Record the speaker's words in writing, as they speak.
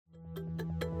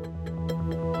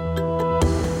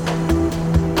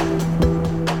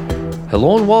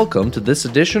Hello and welcome to this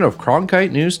edition of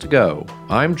Cronkite News to Go.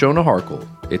 I'm Jonah Harkle.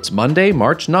 It's Monday,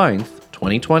 March 9th,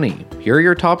 2020. Here are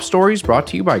your top stories brought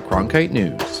to you by Cronkite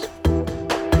News.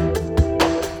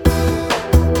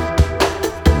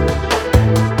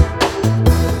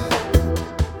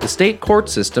 The state court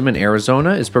system in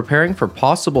Arizona is preparing for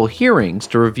possible hearings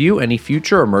to review any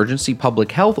future emergency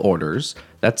public health orders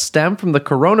that stem from the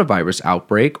coronavirus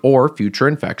outbreak or future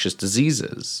infectious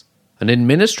diseases. An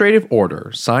administrative order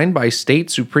signed by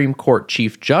State Supreme Court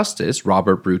Chief Justice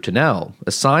Robert Brutinel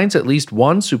assigns at least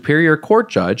one Superior Court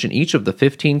judge in each of the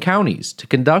 15 counties to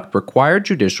conduct required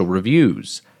judicial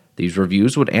reviews. These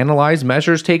reviews would analyze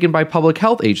measures taken by public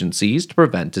health agencies to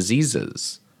prevent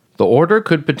diseases. The order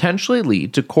could potentially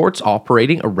lead to courts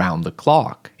operating around the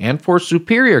clock, and for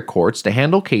superior courts to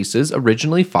handle cases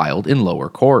originally filed in lower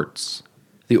courts.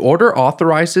 The order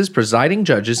authorizes presiding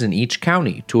judges in each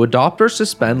county to adopt or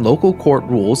suspend local court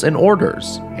rules and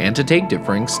orders, and to take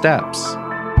differing steps.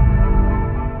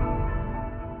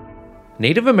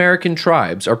 Native American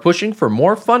tribes are pushing for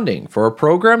more funding for a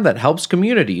program that helps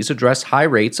communities address high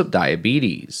rates of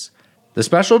diabetes. The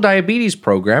Special Diabetes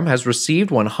Program has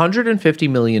received $150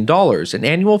 million in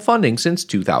annual funding since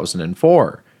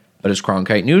 2004. But as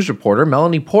Cronkite News reporter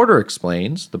Melanie Porter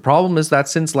explains, the problem is that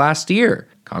since last year,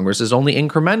 Congress has only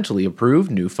incrementally approved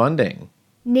new funding.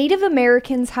 Native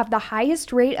Americans have the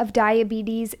highest rate of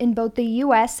diabetes in both the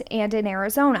U.S. and in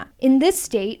Arizona. In this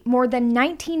state, more than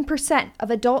 19%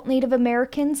 of adult Native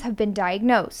Americans have been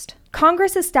diagnosed.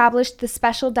 Congress established the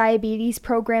Special Diabetes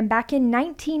Program back in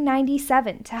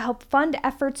 1997 to help fund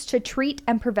efforts to treat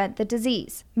and prevent the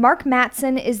disease. Mark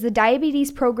Matson is the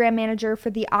Diabetes Program Manager for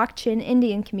the Ak-Chin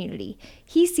Indian community.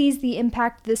 He sees the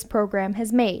impact this program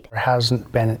has made. There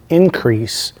hasn't been an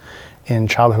increase in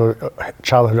childhood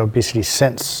obesity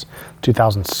since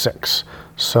 2006.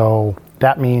 So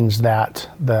that means that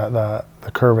the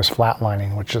curve is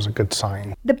flatlining, which is a good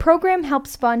sign. The program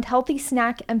helps fund healthy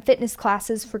snack and fitness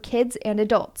classes for kids and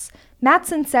adults.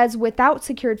 Matson says without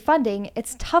secured funding,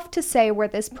 it's tough to say where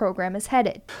this program is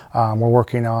headed. We're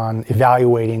working on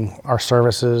evaluating our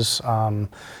services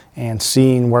and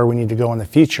seeing where we need to go in the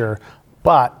future.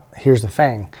 But here's the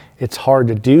thing, it's hard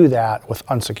to do that with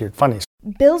unsecured funding.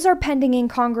 Bills are pending in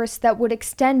Congress that would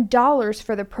extend dollars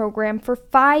for the program for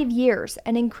 5 years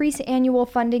and increase annual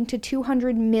funding to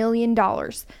 $200 million.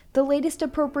 The latest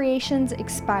appropriations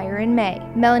expire in May.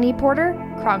 Melanie Porter,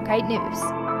 Cronkite News.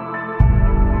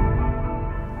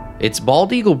 It's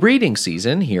bald eagle breeding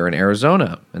season here in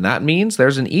Arizona, and that means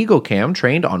there's an eagle cam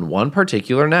trained on one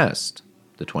particular nest.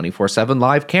 The 24/7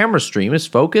 live camera stream is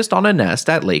focused on a nest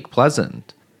at Lake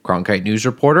Pleasant. Cronkite News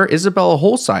reporter Isabella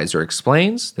Holsizer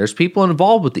explains there's people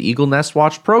involved with the Eagle Nest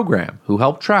Watch program who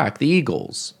help track the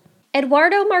eagles.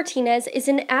 Eduardo Martinez is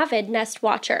an avid nest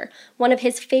watcher. One of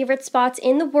his favorite spots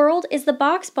in the world is the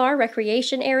Box Bar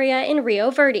Recreation Area in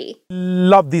Rio Verde.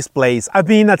 Love this place. I've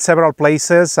been at several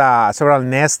places, several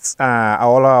nests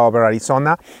all over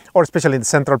Arizona, or especially in the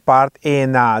central part.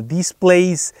 And this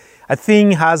place, I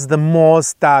think, has the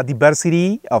most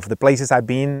diversity of the places I've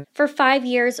been. For 5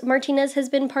 years, Martinez has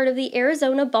been part of the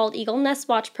Arizona Bald Eagle Nest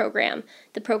Watch program.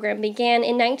 The program began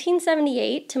in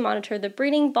 1978 to monitor the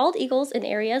breeding bald eagles in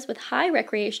areas with high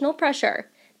recreational pressure.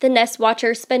 The nest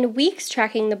watchers spend weeks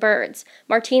tracking the birds.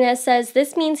 Martinez says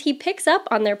this means he picks up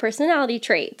on their personality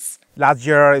traits. Last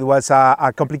year, it was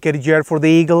a complicated year for the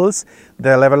eagles.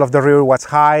 The level of the river was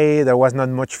high, there was not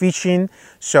much fishing,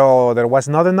 so there was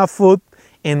not enough food.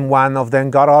 And one of them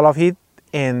got all of it,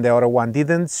 and the other one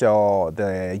didn't, so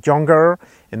the younger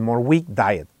and more weak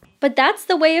died. But that's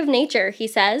the way of nature, he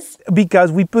says.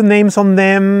 Because we put names on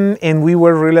them, and we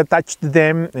were really attached to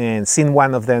them, and seeing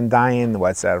one of them dying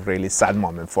was a really sad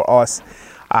moment for us.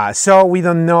 So we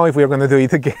don't know if we're going to do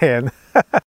it again.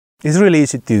 It's really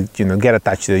easy to, get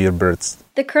attached to your birds.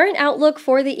 The current outlook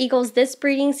for the eagles this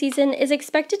breeding season is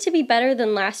expected to be better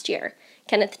than last year.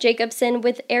 Kenneth Jacobson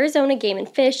with Arizona Game and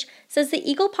Fish says the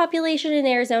eagle population in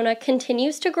Arizona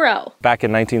continues to grow. Back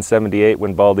in 1978,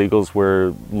 when bald eagles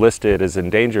were listed as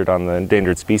endangered on the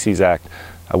Endangered Species Act,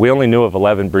 we only knew of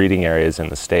 11 breeding areas in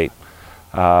the state.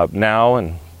 Now,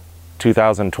 in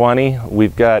 2020,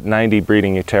 we've got 90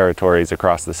 breeding territories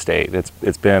across the state.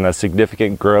 It's been a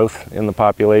significant growth in the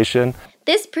population.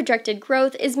 This projected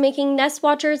growth is making nest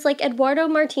watchers like Eduardo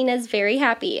Martinez very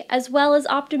happy, as well as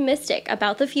optimistic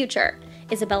about the future.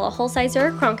 Isabella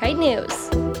Holsizer, Cronkite News.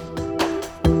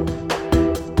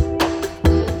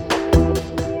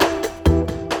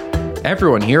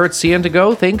 Everyone here at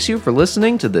CN2Go thanks you for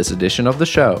listening to this edition of the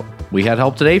show. We had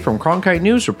help today from Cronkite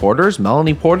News reporters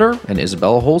Melanie Porter and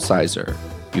Isabella Holsizer.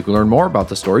 You can learn more about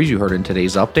the stories you heard in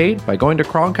today's update by going to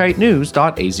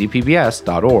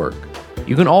cronkitenews.azpbs.org.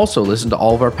 You can also listen to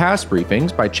all of our past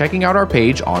briefings by checking out our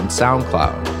page on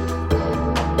SoundCloud.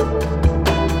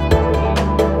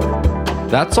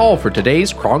 That's all for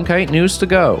today's Cronkite News to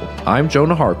Go. I'm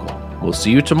Jonah Harkle. We'll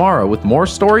see you tomorrow with more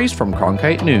stories from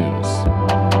Cronkite News.